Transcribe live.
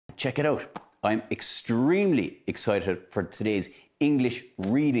check it out. I'm extremely excited for today's English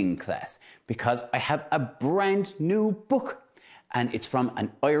reading class because I have a brand new book and it's from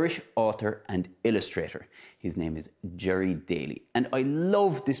an Irish author and illustrator. His name is Jerry Daly and I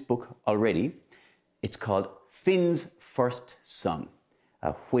love this book already. It's called Finn's First Song,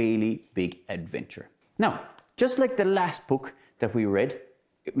 a whaley big adventure. Now, just like the last book that we read,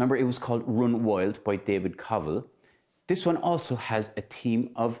 remember it was called Run Wild by David Covell, this one also has a theme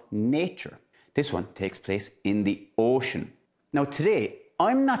of nature. This one takes place in the ocean. Now today,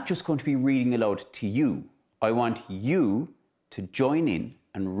 I'm not just going to be reading aloud to you. I want you to join in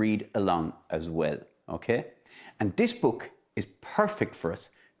and read along as well, okay? And this book is perfect for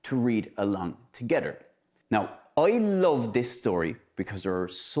us to read along together. Now, I love this story because there are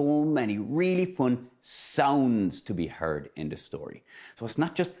so many really fun sounds to be heard in the story. So it's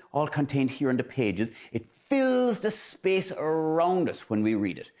not just all contained here on the pages, it fills the space around us when we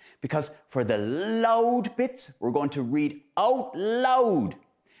read it. Because for the loud bits, we're going to read out loud.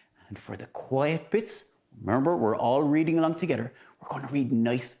 And for the quiet bits, remember we're all reading along together, we're going to read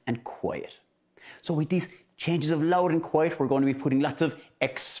nice and quiet. So with these changes of loud and quiet, we're going to be putting lots of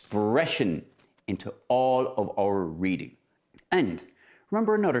expression into all of our reading. And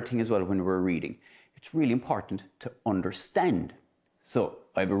remember another thing as well when we're reading, it's really important to understand. So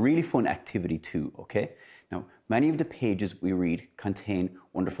I have a really fun activity too, okay? Now, many of the pages we read contain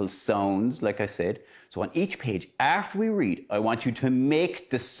wonderful sounds, like I said. So on each page, after we read, I want you to make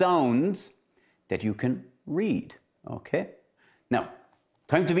the sounds that you can read, okay? Now,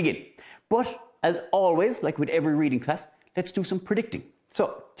 time to begin. But as always, like with every reading class, let's do some predicting.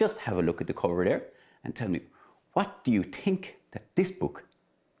 So just have a look at the cover there and tell me, what do you think that this book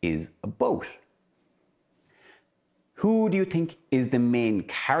is about? Who do you think is the main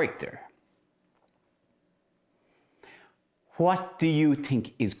character? What do you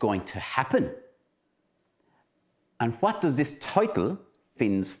think is going to happen? And what does this title,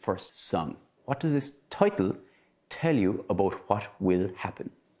 Finn's First Song, what does this title tell you about what will happen?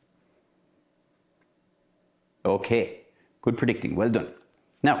 Okay, good predicting, well done.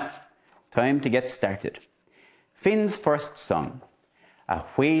 Now, time to get started. Finn's First Song, a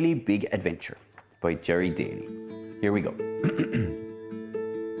whaley big adventure by Jerry Daly. Here we go.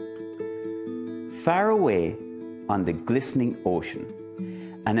 Far away on the glistening ocean,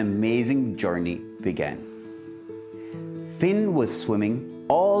 an amazing journey began. Finn was swimming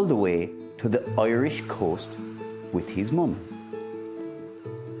all the way to the Irish coast with his mum.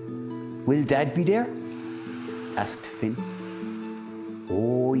 Will Dad be there? Asked Finn.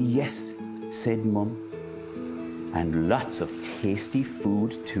 Oh yes, said Mum. And lots of tasty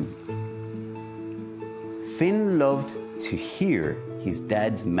food too. Finn loved to hear his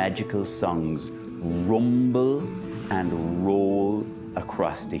dad's magical songs rumble and roll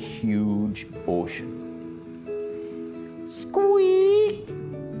across the huge ocean. Squeak!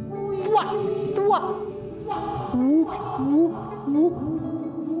 Thwap! Thwap! Whoop! Whoop! Whoop!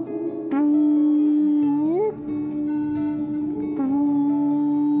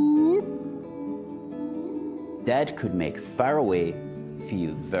 Dad could make far away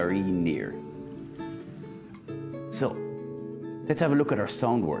feel very near. So, let's have a look at our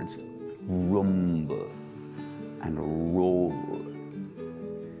sound words. Rumble and roll.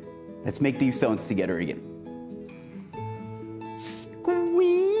 Let's make these sounds together again.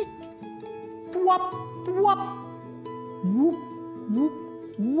 Squeak, thwop, thwop, whoop, whoop,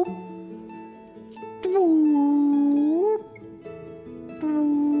 whoop, dwoop,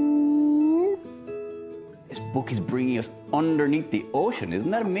 dwoop. This book is bringing us underneath the ocean.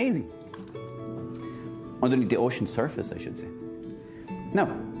 Isn't that amazing? Underneath the ocean surface, I should say.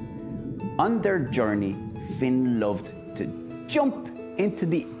 Now, on their journey, Finn loved to jump into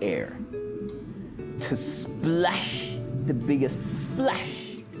the air, to splash the biggest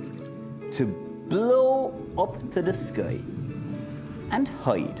splash, to blow up to the sky and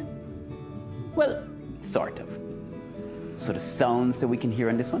hide. Well, sort of. So the sounds that we can hear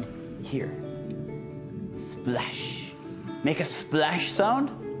on this one, here. Splash. Make a splash sound.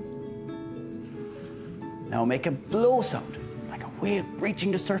 Now make a blow sound, like a whale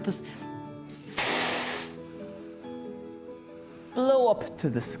breaching the surface. Blow up to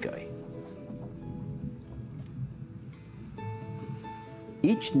the sky.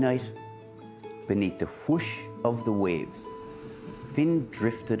 Each night, beneath the whoosh of the waves, Finn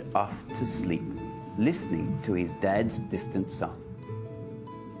drifted off to sleep, listening to his dad's distant song.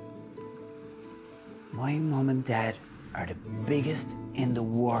 My mom and dad are the biggest in the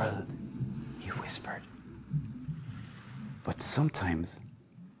world, he whispered. But sometimes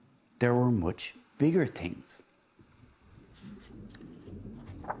there were much bigger things.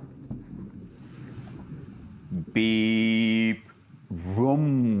 Beep.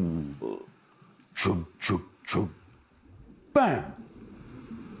 Rumble. Chug, chug, chug. Bam.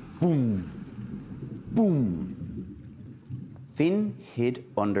 Boom. Boom. Finn hid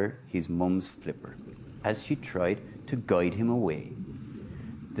under his mum's flipper as she tried to guide him away.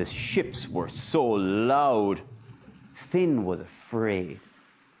 The ships were so loud. Finn was afraid.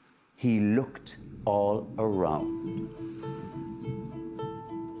 He looked all around.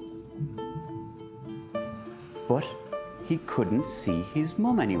 But he couldn't see his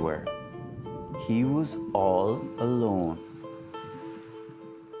mum anywhere. He was all alone.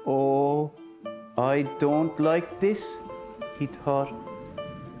 Oh, I don't like this, he thought.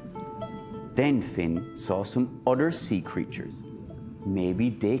 Then Finn saw some other sea creatures. Maybe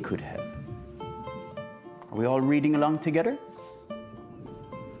they could help. Are we all reading along together?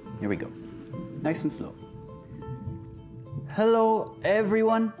 Here we go. Nice and slow. Hello,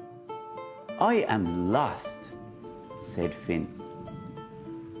 everyone. I am lost, said Finn.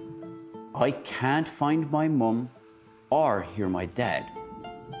 I can't find my mum or hear my dad.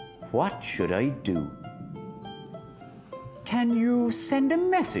 What should I do? Can you send a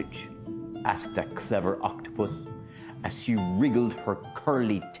message? Asked a clever octopus as she wriggled her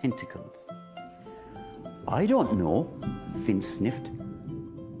curly tentacles. I don't know, Finn sniffed.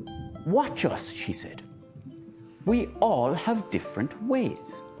 Watch us, she said. We all have different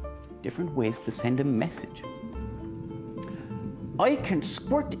ways to send a message. I can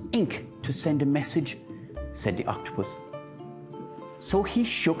squirt ink to send a message, said the octopus. So he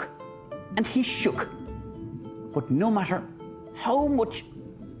shook and he shook, but no matter how much,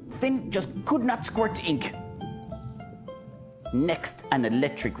 Finn just could not squirt ink. Next, an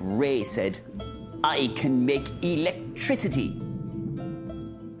electric ray said, I can make electricity.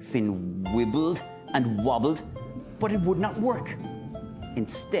 Finn wibbled and wobbled, but it would not work.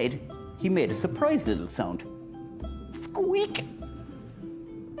 Instead, he made a surprise little sound. Squeak!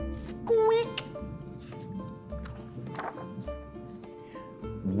 Squeak!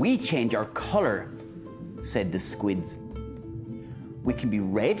 We change our color, said the squids. We can be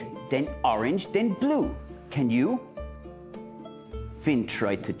red, then orange, then blue. Can you? Finn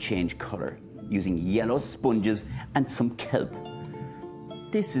tried to change color using yellow sponges and some kelp.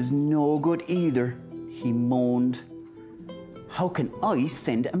 This is no good either, he moaned. How can I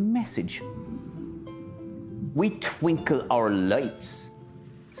send a message? We twinkle our lights,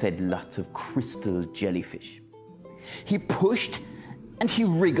 said lots of crystal jellyfish. He pushed and he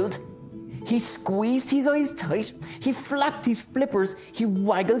wriggled. He squeezed his eyes tight. He flapped his flippers. He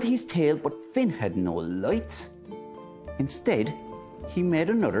waggled his tail, but Finn had no lights. Instead, he made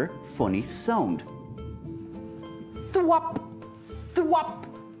another funny sound. Thwop! Thwop!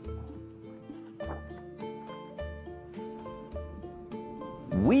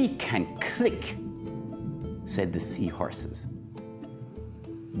 We can click, said the seahorses.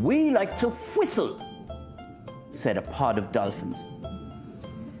 We like to whistle, said a pod of dolphins.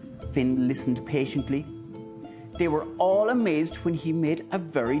 Finn listened patiently. They were all amazed when he made a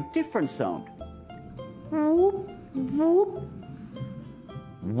very different sound. Whoop, whoop.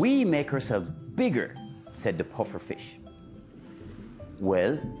 We make ourselves bigger, said the pufferfish.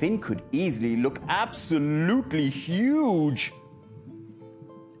 Well, Finn could easily look absolutely huge.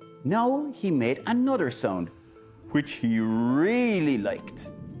 Now he made another sound, which he really liked.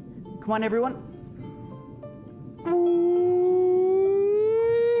 Come on, everyone.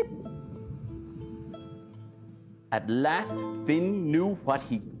 At last, Finn knew what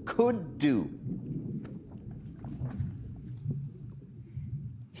he could do.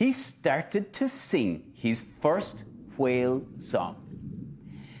 He started to sing his first whale song.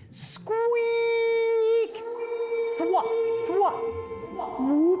 Squeak! Thwop, thwop! Whoop,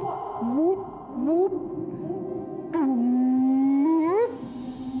 whoop, whoop! Whoop,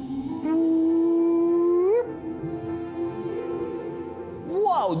 whoop.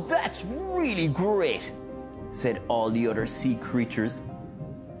 Wow, that's really great, said all the other sea creatures.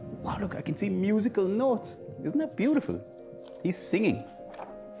 Wow, look, I can see musical notes. Isn't that beautiful? He's singing.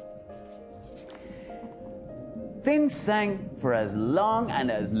 Finn sang for as long and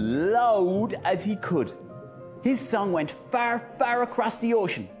as loud as he could. His song went far, far across the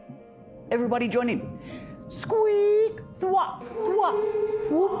ocean. Everybody join in. Squeak, thwop, thwop,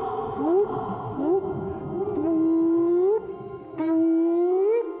 whoop, whoop, whoop, whoop, whoop,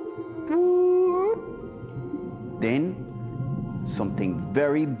 whoop. Then something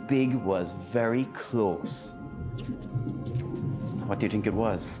very big was very close. What do you think it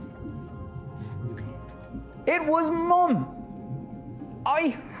was? It was Mum! I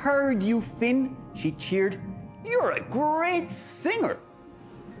heard you, Finn, she cheered. You're a great singer.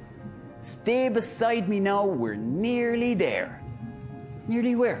 Stay beside me now, we're nearly there.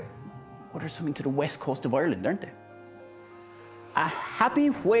 Nearly where? Oh, there's something to the west coast of Ireland, aren't they? A happy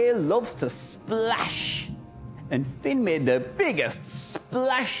whale loves to splash. And Finn made the biggest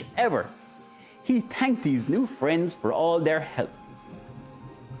splash ever. He thanked his new friends for all their help.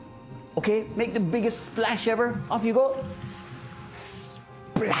 Okay, make the biggest splash ever. Off you go.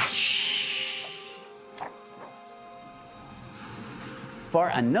 Splash. For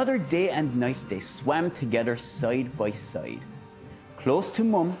another day and night, they swam together side by side. Close to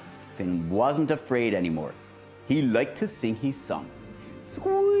Mum, Finn wasn't afraid anymore. He liked to sing his song.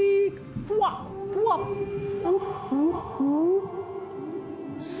 Squeak, thwop, thwop.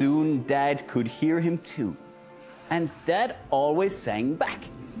 Soon Dad could hear him too, and Dad always sang back.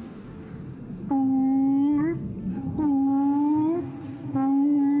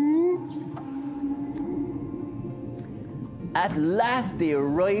 At last they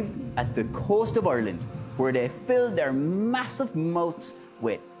arrived at the coast of Ireland, where they filled their massive mouths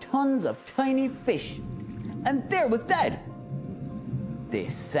with tons of tiny fish. And there was Dad. They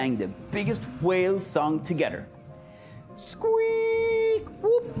sang the biggest whale song together. Squeak,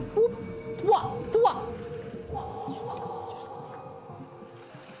 whoop, whoop, thwop, thwop.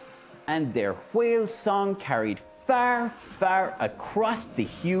 And their whale song carried far, far across the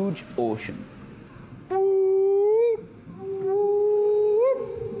huge ocean.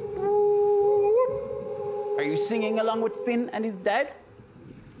 Are you singing along with Finn and his dad?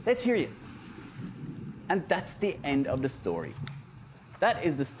 Let's hear you. And that's the end of the story. That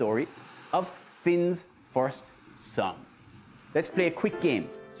is the story of Finn's first song. Let's play a quick game.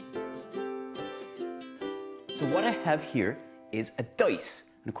 So what I have here is a dice.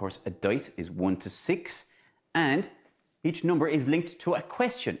 And of course, a dice is 1 to 6. And each number is linked to a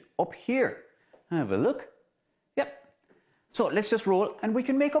question up here. Have a look. Yep. So let's just roll and we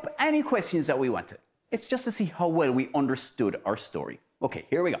can make up any questions that we wanted. It's just to see how well we understood our story. Okay,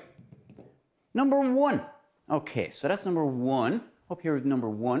 here we go. Number 1. Okay, so that's number 1. Up here is number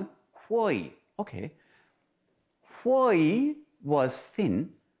 1. Why? Okay. Why was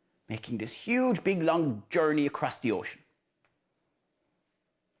Finn making this huge, big, long journey across the ocean?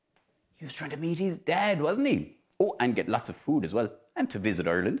 He was trying to meet his dad, wasn't he? Oh, and get lots of food as well, and to visit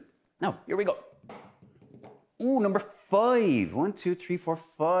Ireland. Now, here we go. Oh, number 5. 1, 2, 3, 4,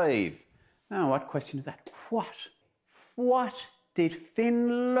 5. Now, what question is that? What did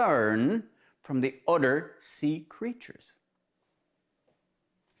Finn learn from the other sea creatures?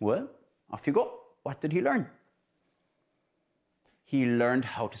 Well, off you go. What did he learn? He learned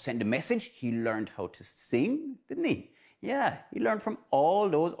how to send a message. He learned how to sing, didn't he? Yeah, he learned from all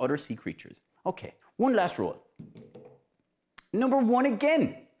those other sea creatures. Okay, one last roll. Number 1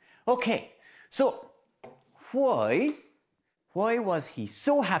 again. Okay, so why was he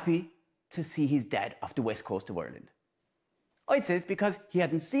so happy to see his dad off the west coast of Ireland? I'd say it's because he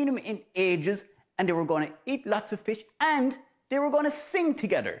hadn't seen him in ages and they were going to eat lots of fish and they were going to sing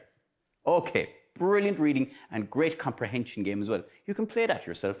together. Okay, brilliant reading and great comprehension game as well. You can play that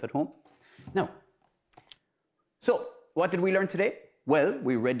yourself at home. Now, so what did we learn today? Well,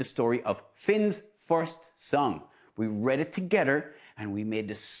 we read the story of Finn's first song. We read it together and we made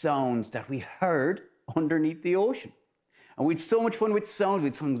the sounds that we heard underneath the ocean. And we had so much fun with sounds. We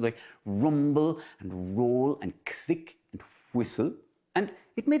had songs like rumble and roll and click and whistle. And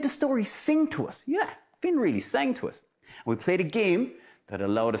it made the story sing to us. Yeah, Finn really sang to us. And we played a game that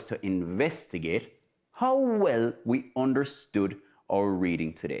allowed us to investigate how well we understood our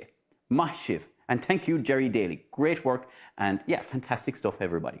reading today. Mashiv. And thank you, Jerry Daly. Great work. And yeah, fantastic stuff,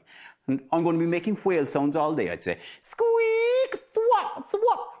 everybody. And I'm going to be making whale sounds all day, I'd say. Squeak, thwop,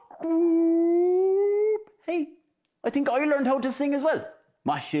 thwop, whoop. Hey, I think I learned how to sing as well.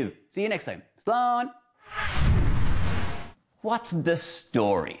 Mashiv. See you next time. Slán. What's the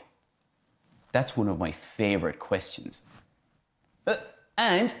story? That's one of my favorite questions.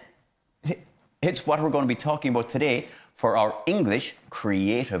 And it's what we're going to be talking about today for our English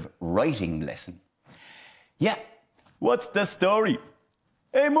creative writing lesson. Yeah, what's the story?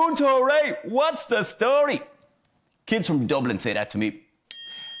 Hey, Munto, Ray, what's the story? Kids from Dublin say that to me.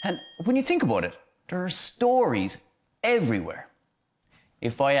 And when you think about it, there are stories everywhere.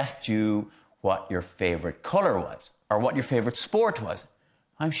 If I asked you what your favorite color was or what your favorite sport was,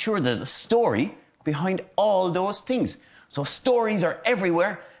 I'm sure there's a story behind all those things. So stories are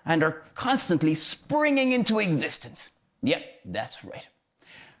everywhere and are constantly springing into existence. Yep, that's right.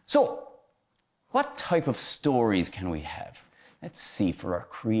 So, what type of stories can we have? Let's see, for our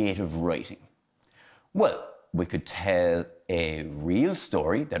creative writing. Well, we could tell a real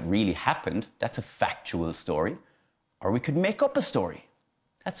story that really happened. That's a factual story. Or we could make up a story.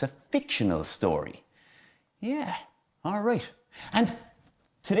 That's a fictional story. Yeah, all right. And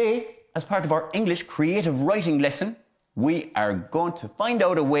today, as part of our English creative writing lesson, we are going to find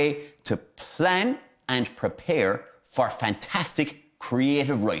out a way to plan and prepare for fantastic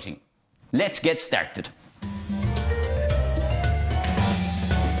creative writing. Let's get started.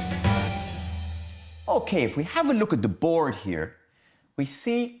 Okay, if we have a look at the board here, we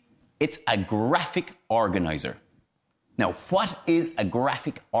see it's a graphic organizer. Now, what is a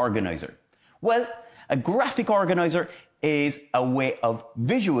graphic organizer? Well, a graphic organizer is a way of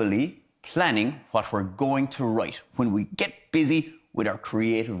visually planning what we're going to write when we get busy with our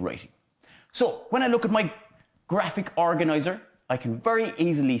creative writing. So, when I look at my graphic organizer, I can very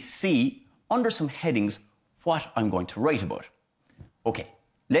easily see under some headings what I'm going to write about. Okay,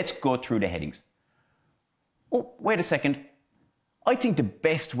 let's go through the headings. Oh, wait a second. I think the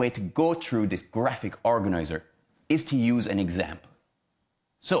best way to go through this graphic organizer is to use an example.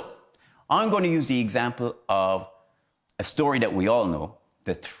 So, I'm going to use the example of a story that we all know,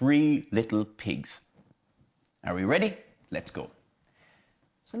 The Three Little Pigs. Are we ready? Let's go.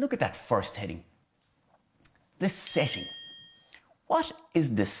 So look at that first heading. The setting. What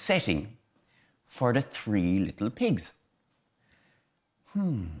is the setting for The Three Little Pigs?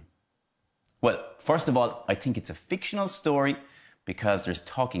 Well, first of all, I think it's a fictional story because there's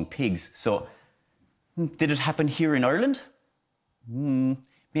talking pigs. So, did it happen here in Ireland?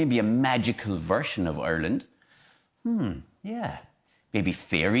 Maybe a magical version of Ireland. Yeah. Maybe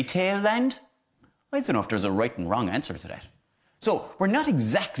fairy tale land? I don't know if there's a right and wrong answer to that. So, we're not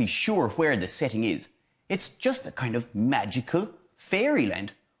exactly sure where the setting is. It's just a kind of magical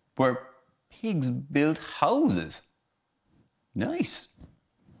fairyland where pigs build houses. Nice.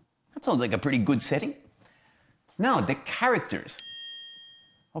 That sounds like a pretty good setting. Now, the characters.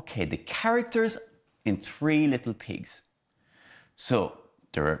 Okay, the characters in Three Little Pigs. So,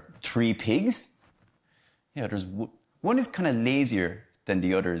 there are three pigs. Yeah, there's one is kind of lazier than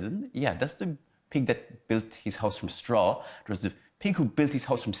the others, isn't it? Yeah, that's the pig that built his house from straw. There's the pig who built his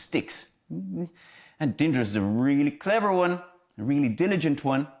house from sticks. And then there's the really clever one, a really diligent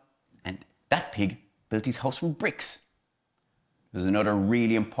one, and that pig built his house from bricks. There's another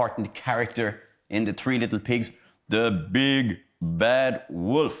really important character in The Three Little Pigs, the big bad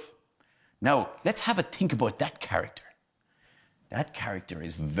wolf. Now, let's have a think about that character. That character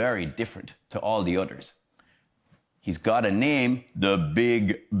is very different to all the others. He's got a name, the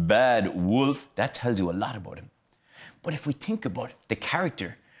big bad wolf. That tells you a lot about him. But if we think about the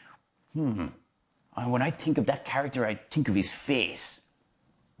character, when I think of that character, I think of his face.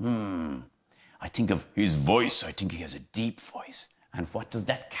 I think of his voice. I think he has a deep voice. And what does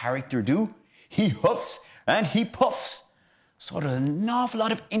that character do? He huffs and he puffs. So there's an awful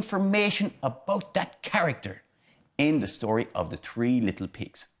lot of information about that character in the story of The Three Little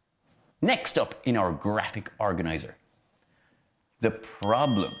Pigs. Next up in our graphic organizer, the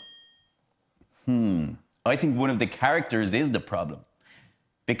problem. I think one of the characters is the problem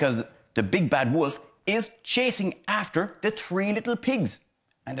because the big bad wolf is chasing after the three little pigs.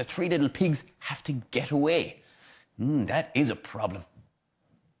 And the three little pigs have to get away. That is a problem.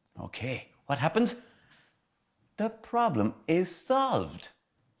 Okay, what happens? The problem is solved.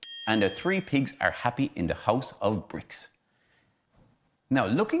 And the three pigs are happy in the house of bricks. Now,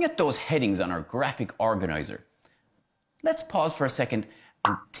 looking at those headings on our graphic organizer, let's pause for a second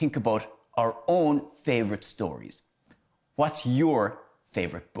and think about our own favorite stories. What's your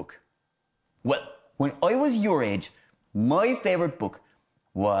favorite book? Well, when I was your age, my favorite book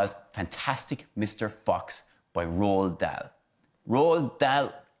was Fantastic Mr. Fox by Roald Dahl. Roald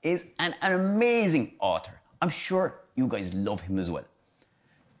Dahl is an amazing author. I'm sure you guys love him as well.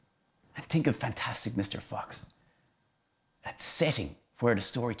 And think of Fantastic Mr. Fox. That setting where the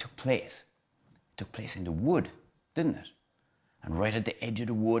story took place. It took place in the wood, didn't it? And right at the edge of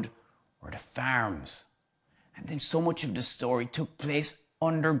the wood were the farms. And then so much of the story took place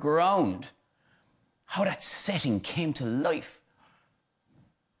underground. How that setting came to life.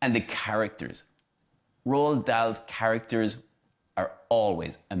 And the characters. Roald Dahl's characters are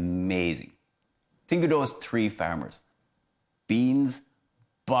always amazing. Think of those three farmers. Beans,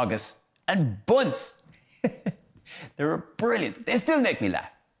 Bogus, and Bunce. They were brilliant. They still make me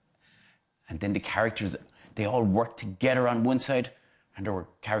laugh. And then the characters, they all worked together on one side, and there were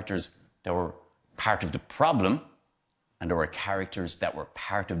characters that were part of the problem, and there were characters that were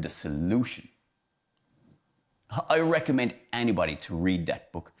part of the solution. I recommend anybody to read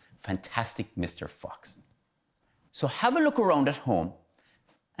that book, Fantastic Mr. Fox. So have a look around at home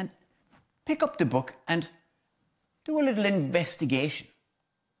and pick up the book and do a little investigation.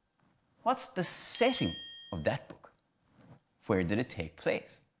 What's the setting of that book? where did it take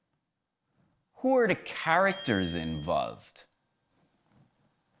place? Who are the characters involved?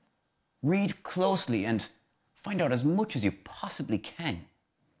 Read closely and find out as much as you possibly can.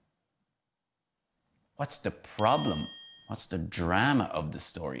 What's the problem? What's the drama of the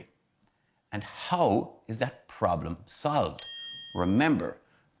story? And how is that problem solved? Remember,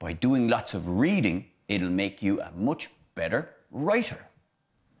 by doing lots of reading, it'll make you a much better writer.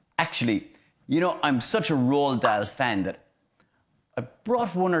 Actually, you know, I'm such a Roald Dahl fan that I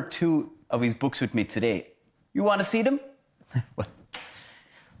brought one or two of his books with me today. You want to see them?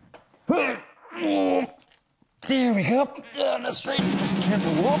 There we go. That's right.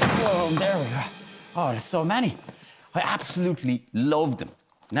 Careful. Oh, there we go. Oh, there's so many. I absolutely love them.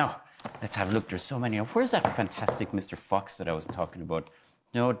 Now, let's have a look. There's so many. Now, where's that fantastic Mr. Fox that I was talking about?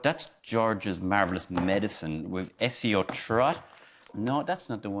 No, that's George's Marvelous Medicine with SEO Trot. No, that's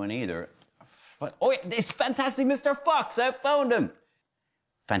not the one either. But, oh, it's Fantastic Mr. Fox. I found him.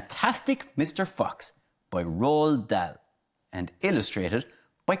 Fantastic Mr. Fox by Roald Dahl and illustrated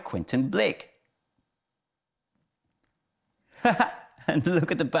by Quentin Blake. And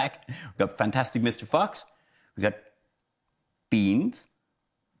look at the back. We've got Fantastic Mr. Fox. We've got Beans,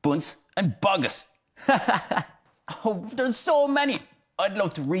 Bunce, and Bogus. Oh, there's so many. I'd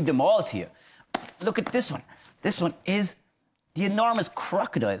love to read them all to you. Look at this one. This one is The Enormous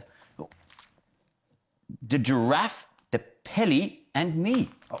Crocodile. The Giraffe, the Pelly, and Me.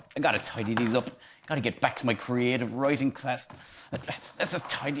 Oh, I gotta tidy these up. Gotta get back to my creative writing class. Let's just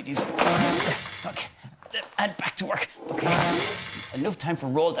tidy these up. Okay, and back to work. Okay, enough time for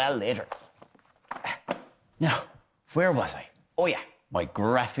Roald Dahl later. Now, where was I? Oh yeah, my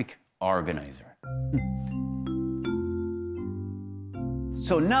graphic organizer.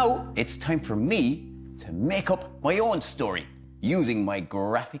 So now it's time for me to make up my own story using my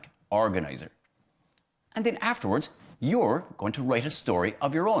graphic organizer. And then afterwards, you're going to write a story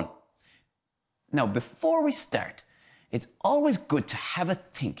of your own. Now, before we start, it's always good to have a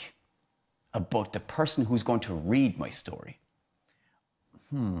think about the person who's going to read my story.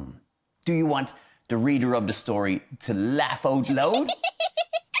 Do you want the reader of the story to laugh out loud?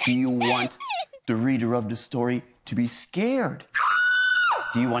 Do you want the reader of the story to be scared?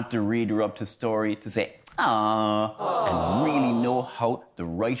 Do you want the reader of the story to say, "Aww," and really know how the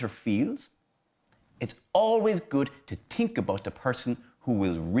writer feels? It's always good to think about the person who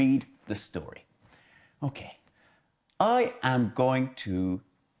will read the story. Okay, I am going to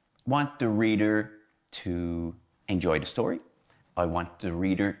want the reader to enjoy the story. I want the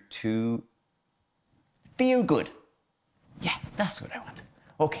reader to feel good. Yeah, that's what I want.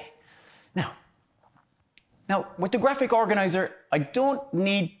 Okay, now with the graphic organizer, I don't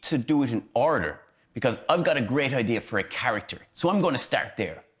need to do it in order because I've got a great idea for a character. So I'm going to start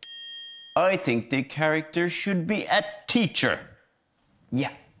there. I think the character should be a teacher.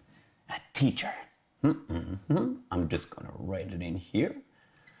 Yeah, a teacher. I'm just going to write it in here.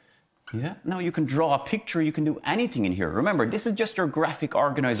 Yeah, now you can draw a picture, you can do anything in here. Remember, this is just your graphic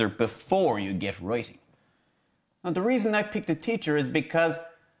organizer before you get writing. Now, the reason I picked a teacher is because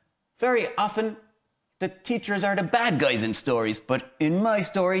very often the teachers are the bad guys in stories, but in my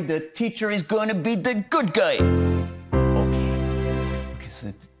story, the teacher is going to be the good guy. Okay, so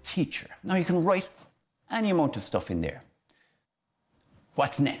it's a teacher. Now you can write any amount of stuff in there.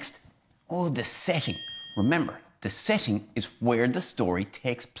 What's next? Oh, the setting. Remember, the setting is where the story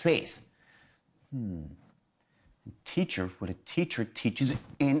takes place. Teacher, what a teacher teaches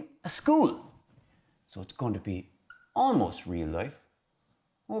in a school. So it's going to be almost real life.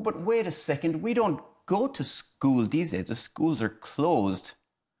 Oh, but wait a second, we don't go to school these days. The schools are closed.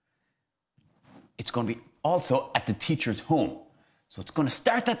 It's going to be also at the teacher's home. So it's going to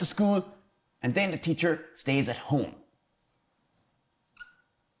start at the school and then the teacher stays at home.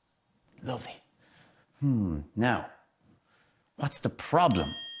 Lovely. Now, what's the problem?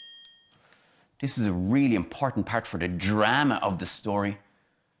 This is a really important part for the drama of the story.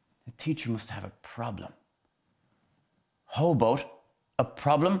 The teacher must have a problem. How about a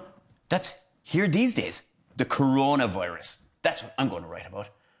problem that's here these days? The coronavirus. That's what I'm going to write about.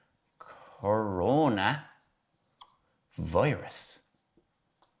 Coronavirus.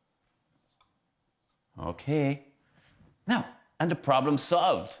 Okay. Now, and the problem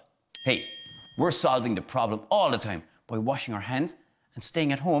solved. Hey, we're solving the problem all the time by washing our hands and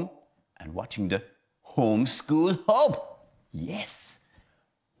staying at home and watching the Homeschool Hub. Yes.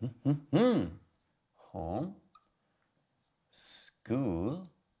 Home School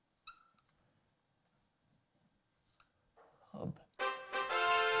Hub.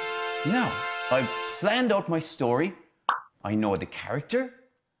 Now, I've planned out my story. I know the character.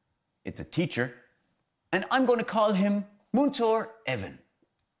 It's a teacher. And I'm going to call him Muntor Evan.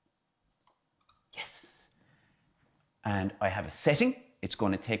 Yes. And I have a setting. It's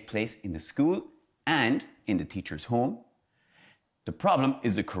going to take place in the school and in the teacher's home. The problem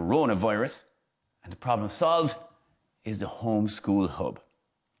is the coronavirus, and the problem solved is the homeschool hub.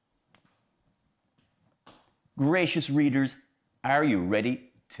 Gracious readers, are you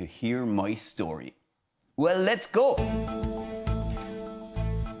ready to hear my story? Well, let's go.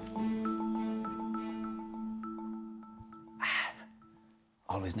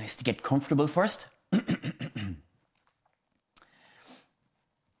 Always nice to get comfortable first.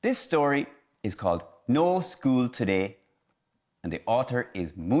 This story is called No School Today, and the author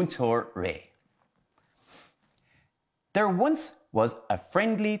is Muntor Ray. There once was a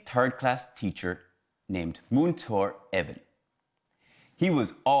friendly third-class teacher named Muntor Evan. He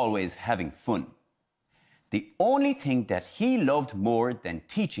was always having fun. The only thing that he loved more than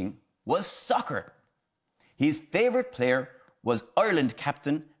teaching was soccer. His favourite player was Ireland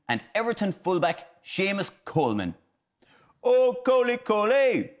captain and Everton fullback Seamus Coleman. "Oh, Coley,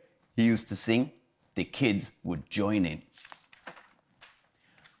 Coley," he used to sing. The kids would join in.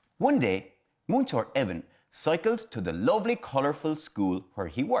 One day, Muntor Evan cycled to the lovely, colourful school where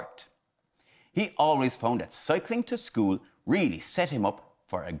he worked. He always found that cycling to school really set him up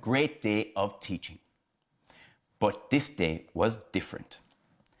for a great day of teaching. But this day was different.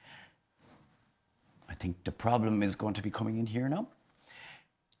 I think the problem is going to be coming in here now.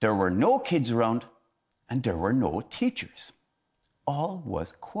 There were no kids around and there were no teachers. All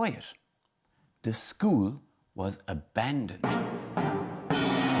was quiet. The school was abandoned. Definitely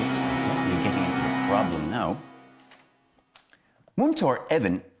getting into a problem now. Muntor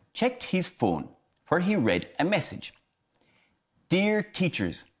Evan checked his phone where he read a message. "Dear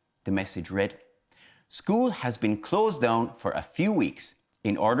teachers," the message read, "school has been closed down for a few weeks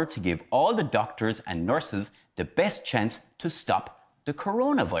in order to give all the doctors and nurses the best chance to stop the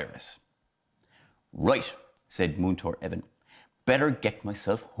coronavirus." "Right," said Muntor Evan. "Better get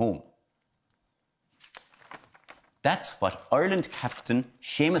myself home." That's what Ireland captain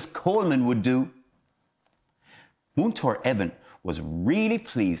Seamus Coleman would do. Muntor Evan was really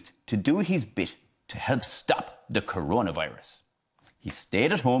pleased to do his bit to help stop the coronavirus. He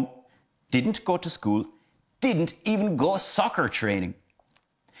stayed at home, didn't go to school, didn't even go soccer training.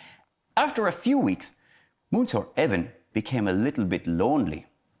 After a few weeks, Muntor Evan became a little bit lonely.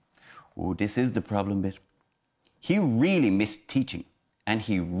 Oh, this is the problem bit. He really missed teaching, and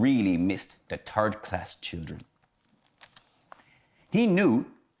he really missed the third-class children. He knew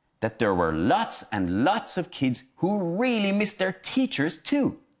that there were lots and lots of kids who really missed their teachers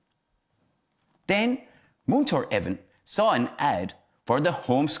too. Then Muntor Evan saw an ad for the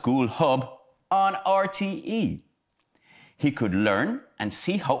homeschool hub on RTÉ. He could learn and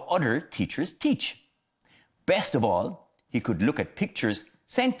see how other teachers teach. Best of all, he could look at pictures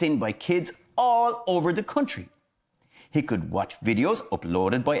sent in by kids all over the country. He could watch videos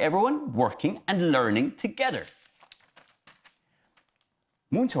uploaded by everyone working and learning together.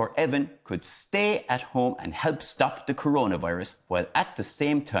 Muntor Evan could stay at home and help stop the coronavirus while at the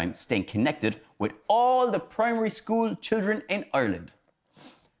same time staying connected with all the primary school children in Ireland.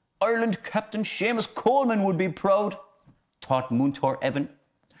 Ireland captain Seamus Coleman would be proud, thought Muntor Evan.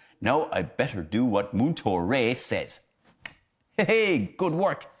 Now I better do what Muntor Ray says. Hey, good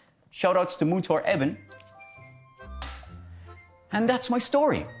work. Shout outs to Muntor Evan. And that's my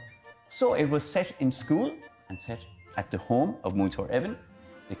story. So it was set in school and set at the home of Muntor Evan.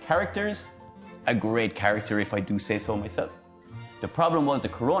 The characters, a great character if I do say so myself. The problem was the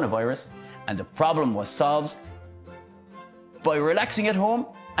coronavirus, and the problem was solved by relaxing at home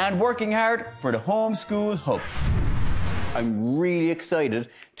and working hard for the homeschool hub. I'm really excited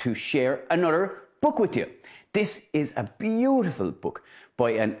to share another book with you. This is a beautiful book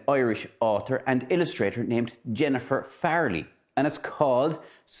by an Irish author and illustrator named Jennifer Farley, and it's called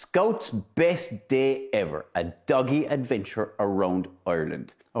Scout's Best Day Ever, a doggy adventure around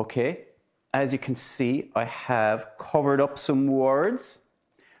Ireland. Okay, as you can see, I have covered up some words.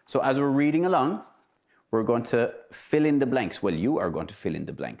 So as we're reading along, we're going to fill in the blanks. Well, you are going to fill in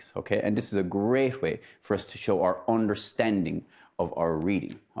the blanks, okay? And this is a great way for us to show our understanding of our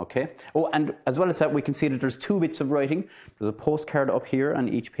reading, okay? Oh, and as well as that, we can see that there's two bits of writing. There's a postcard up here on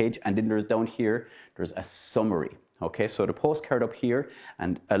each page, and then there's down here, there's a summary. Okay, so the postcard up here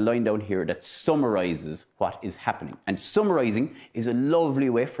and a line down here that summarizes what is happening. And summarizing is a lovely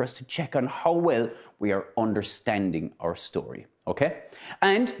way for us to check on how well we are understanding our story. Okay,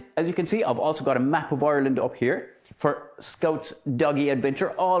 and as you can see, I've also got a map of Ireland up here for Scout's doggy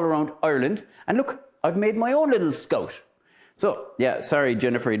adventure all around Ireland. And look, I've made my own little Scout. So yeah, sorry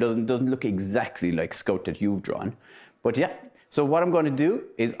Jennifer, it doesn't look exactly like Scout that you've drawn, But yeah, so what I'm going to do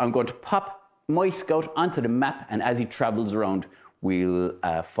is I'm going to pop my scout onto the map, and as he travels around, we'll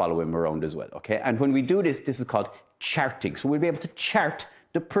follow him around as well, okay? And when we do this, this is called charting. So we'll be able to chart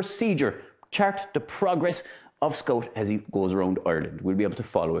the procedure, chart the progress of Scout as he goes around Ireland. We'll be able to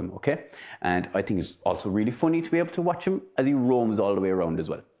follow him, okay? And I think it's also really funny to be able to watch him as he roams all the way around as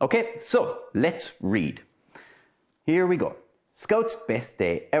well. Okay, so let's read. Here we go. Scout's Best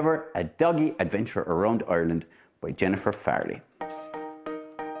Day Ever, a Doggy Adventure Around Ireland by Jennifer Farley.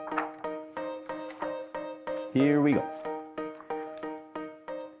 Here we go.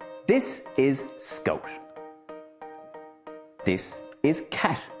 This is Scout. This is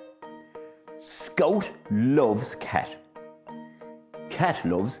Cat. Scout loves Cat. Cat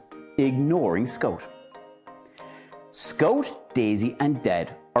loves ignoring Scout. Scout, Daisy and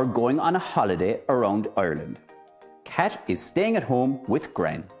Dad are going on a holiday around Ireland. Cat is staying at home with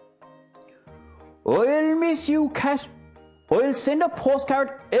Gran. I'll miss you, Cat. I'll send a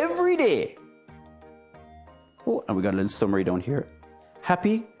postcard every day. Oh, and we got a little summary down here.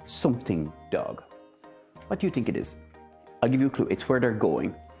 Happy something dog. What do you think it is? I'll give you a clue. It's where they're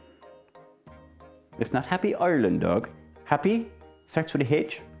going. It's not Happy Ireland dog. Happy starts with a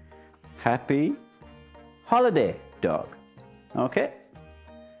H. Happy holiday dog. Okay,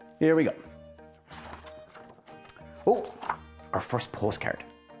 here we go. Oh, our first postcard.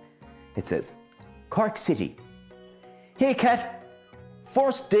 It says, Cork City. Hey Cat,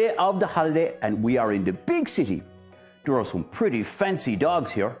 first day of the holiday and we are in the big city. There are some pretty fancy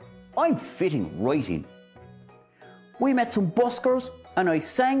dogs here. I'm fitting right in. We met some buskers and I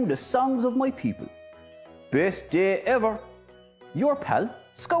sang the songs of my people. Best day ever. Your pal,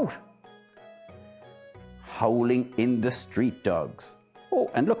 Scout. Howling in the street dogs.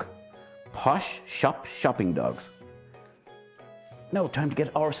 Oh, and look, posh shop shopping dogs. Now time to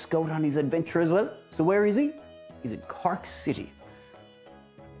get our Scout on his adventure as well. So where is he? He's in Cork City.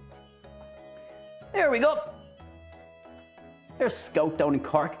 There we go. There's Scout down in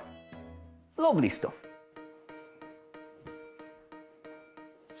Cork. Lovely stuff.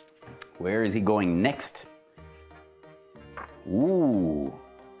 Where is he going next? Ooh,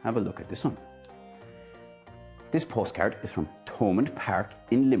 have a look at this one. This postcard is from Thomond Park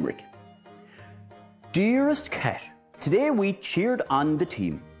in Limerick. Dearest Cat, today we cheered on the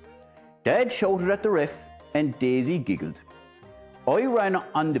team. Dad shouted at the ref and Daisy giggled. I ran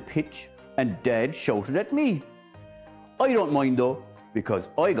on the pitch and Dad shouted at me. I don't mind though, because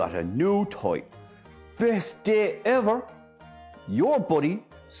I got a new toy. Best day ever. Your buddy,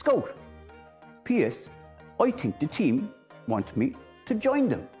 Scout. P.S. I think the team want me to join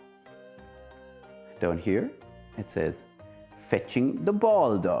them. Down here, it says, fetching the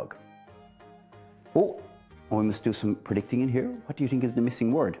ball dog. Oh, we must do some predicting in here. What do you think is the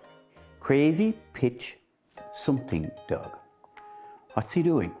missing word? Crazy pitch something dog. What's he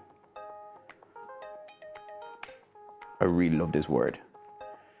doing? I really love this word.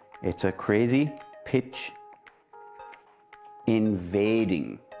 It's a crazy pitch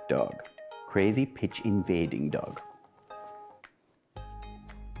invading dog. Crazy pitch invading dog.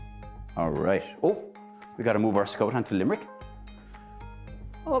 All right. Oh, we got to move our Scout onto Limerick.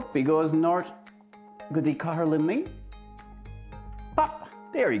 Up he goes north. Good he Caherlin me. Pop,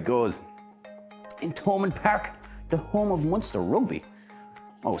 there he goes. In Thomond Park, the home of Munster Rugby.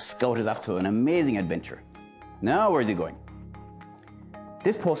 Oh, Scout is off to an amazing adventure. Now where's he going?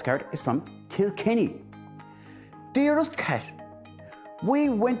 This postcard is from Kilkenny. Dearest Cat, we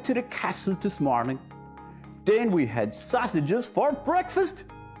went to the castle this morning. Then we had sausages for breakfast.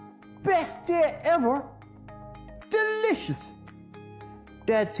 Best day ever. Delicious.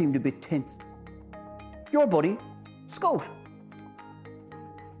 Dad seemed a bit tense. Your buddy, Scout.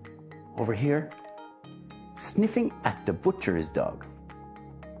 Over here, sniffing at the butcher's dog.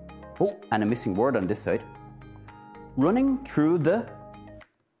 Oh, and a missing word on this side. Running through the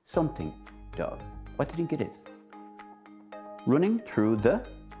something dog. What do you think it is? Running through the...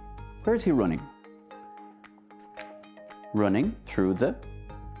 Where is he running? Running through the...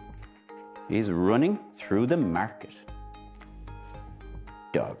 He's running through the market.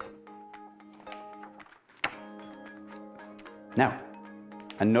 Dog. Now,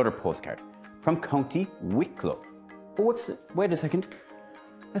 another postcard from County Wicklow. Oh, whoops, wait a second.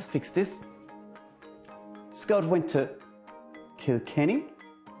 Let's fix this. Scout went to Kilkenny,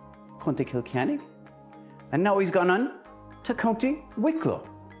 County Kilkenny, and now he's gone on to County Wicklow,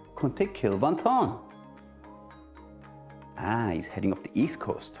 County Kilvanton. Ah, he's heading up the east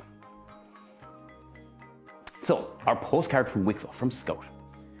coast. So, our postcard from Wicklow, from Scout.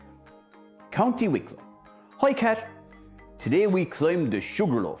 County Wicklow. Hi Cat, today we climbed the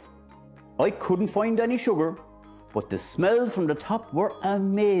sugar loaf. I couldn't find any sugar, but the smells from the top were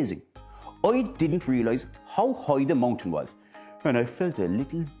amazing. I didn't realise how high the mountain was, and I felt a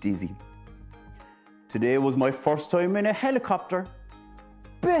little dizzy. Today was my first time in a helicopter.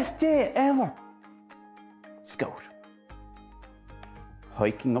 Best day ever. Scout.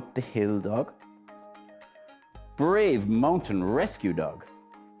 Hiking up the hill dog. Brave mountain rescue dog.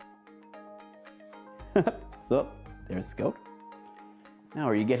 So, there's Scout. Now,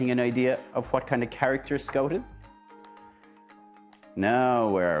 are you getting an idea of what kind of character Scout is? Now,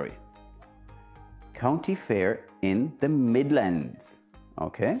 where are we? County Fair in the Midlands.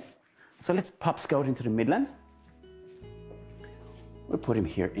 Okay, so let's pop Scout into the Midlands. We'll put him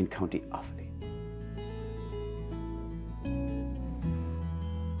here in County Offaly.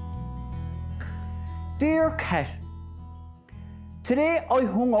 Dear Cat, today I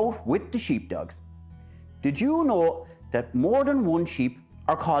hung out with the sheepdogs. Did you know that more than one sheep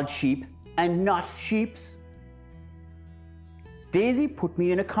are called sheep and not sheeps? Daisy put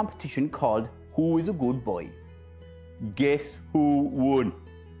me in a competition called Who is a Good Boy? Guess who won?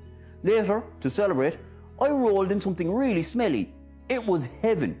 Later, to celebrate, I rolled in something really smelly. It was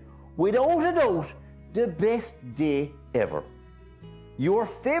heaven. Without a doubt, the best day ever. Your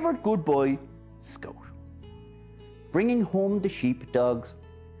favourite good boy, Scout. Bringing home the sheepdogs,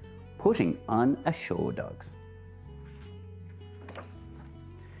 putting on a show dogs.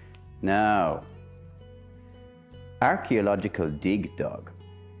 Now, archaeological dig dog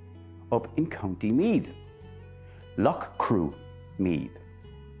up in County Meath, Loch Crew, Meath.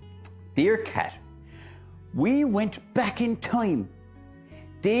 Dear Cat, we went back in time.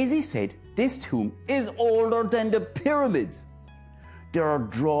 Daisy said this tomb is older than the pyramids. There are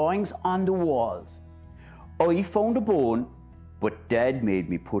drawings on the walls. I found a bone, but Dad made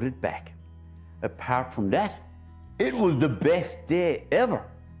me put it back. Apart from that, it was the best day ever.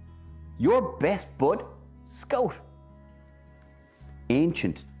 Your best bud, Scout.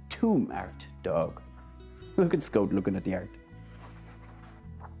 Ancient tomb art dog. Look at Scout looking at the art.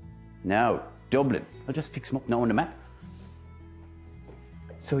 Now, Dublin. I'll just fix him up now on the map.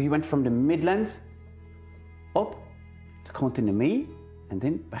 So he went from the Midlands up to County Meath and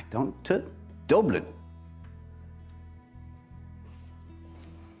then back down to Dublin.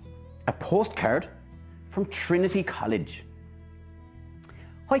 A postcard from Trinity College.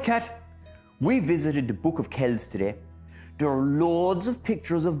 Hi Cat, we visited the Book of Kells today. There are loads of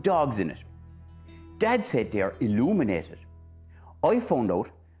pictures of dogs in it. Dad said they are illuminated. I found out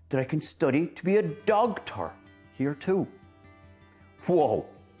that I can study to be a doctor here too. Whoa,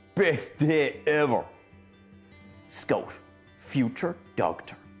 best day ever. Scout, future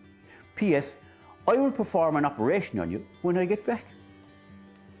doctor. P.S. I will perform an operation on you when I get back.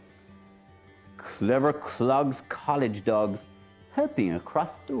 Clever Clogs College dogs helping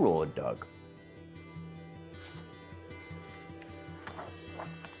across the road dog.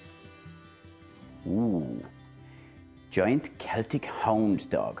 Ooh, giant Celtic hound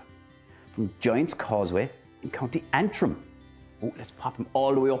dog from Giant's Causeway in County Antrim. Oh, let's pop him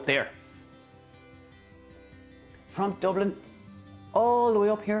all the way up there. From Dublin, all the way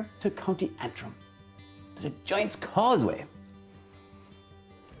up here to County Antrim, to the Giant's Causeway.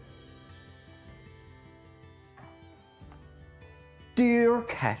 Dear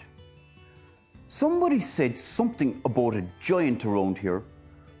Cat, somebody said something about a giant around here,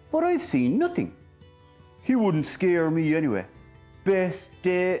 but I've seen nothing. He wouldn't scare me anyway. Best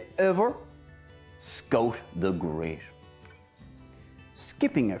day ever, Scout the Great.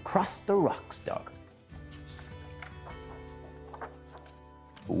 Skipping across the rocks dog.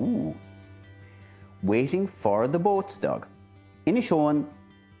 Ooh. Waiting for the boats dog. Inishowen,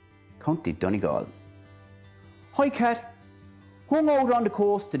 County Donegal. Hi Cat, hung out on the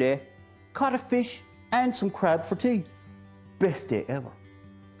coast today, caught a fish and some crab for tea. Best day ever.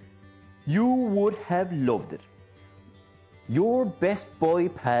 You would have loved it. Your best boy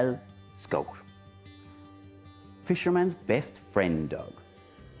pal, Scout. Fisherman's best friend dog.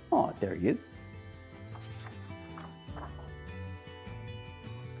 Oh, there he is.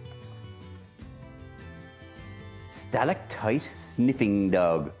 Stalactite sniffing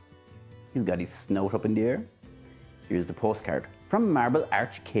dog. He's got his snout up in the air. Here's the postcard from Marble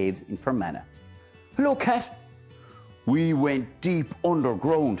Arch Caves in Fermanagh. Hello, Cat. We went deep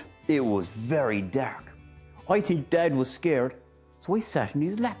underground. It was very dark. I think Dad was scared, so I sat in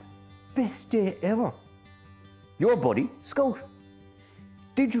his lap. Best day ever. Your buddy, Scout.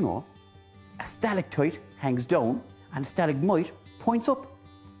 Did you know a stalactite hangs down and a stalagmite points up?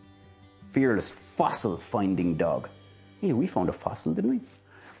 Fearless fossil finding dog. Yeah, we found a fossil, didn't we?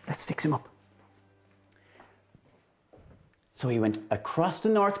 Let's fix him up. So he went across the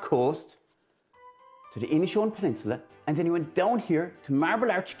north coast to the Inishowen Peninsula, and then he went down here to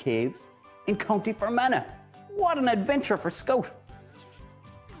Marble Arch Caves in County Fermanagh. What an adventure for Scout!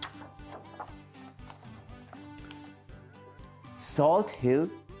 Salt Hill,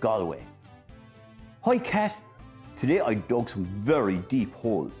 Galway. Hi Cat, today I dug some very deep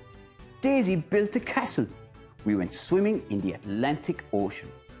holes. Daisy built a castle. We went swimming in the Atlantic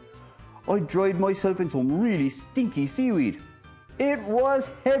Ocean. I dried myself in some really stinky seaweed. It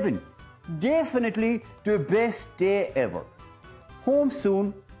was heaven. Definitely the best day ever. Home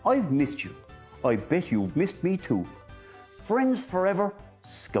soon, I've missed you. I bet you've missed me too. Friends forever,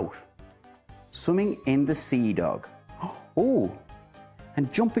 Scout. Swimming in the Sea Dog. Oh,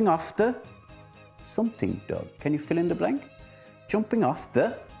 and jumping off the something dog. Can you fill in the blank? Jumping off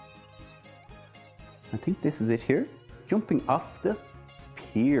the, I think this is it here. Jumping off the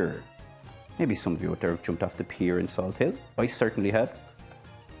pier. Maybe some of you out there have jumped off the pier in Salt Hill. I certainly have.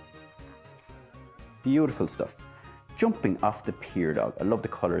 Beautiful stuff. Jumping off the pier dog. I love the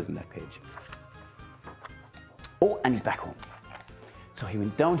colours in that page. Oh, and he's back home. So he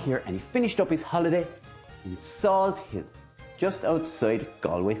went down here and he finished up his holiday in Salt Hill, just outside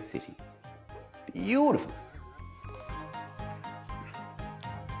Galway City. Beautiful.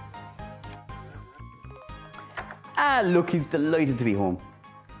 Ah, look, he's delighted to be home.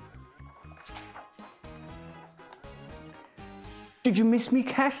 Did you miss me,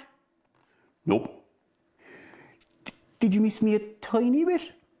 Cat? Nope. Did you miss me a tiny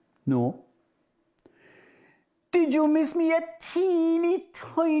bit? No. Did you miss me a teeny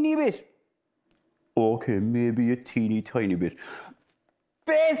tiny bit? Okay, maybe a teeny tiny bit.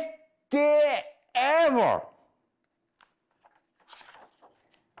 Best day ever!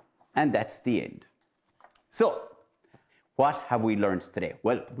 And that's the end. So, what have we learned today?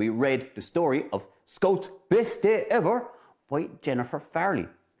 Well, we read the story of Scout's Best Day Ever by Jennifer Farley.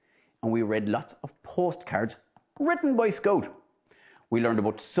 And we read lots of postcards written by Scout. We learned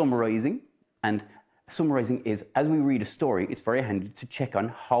about summarising, and summarising is, as we read a story, it's very handy to check on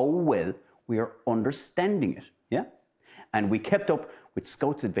how well we are understanding it, yeah? And we kept up with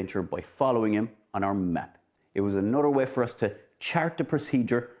Scout's adventure by following him on our map. It was another way for us to chart the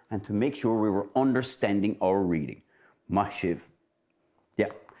procedure and to make sure we were understanding our reading. Mashiv. Yeah.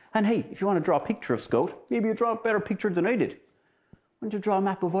 And hey, if you want to draw a picture of Scout, maybe you draw a better picture than I did. Why don't you draw a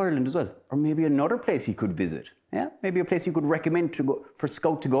map of Ireland as well? Or maybe another place he could visit. Yeah? Maybe a place you could recommend to go for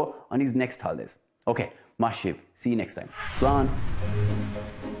Scout to go on his next holidays. Okay, Mashiv. See you next time. Slán.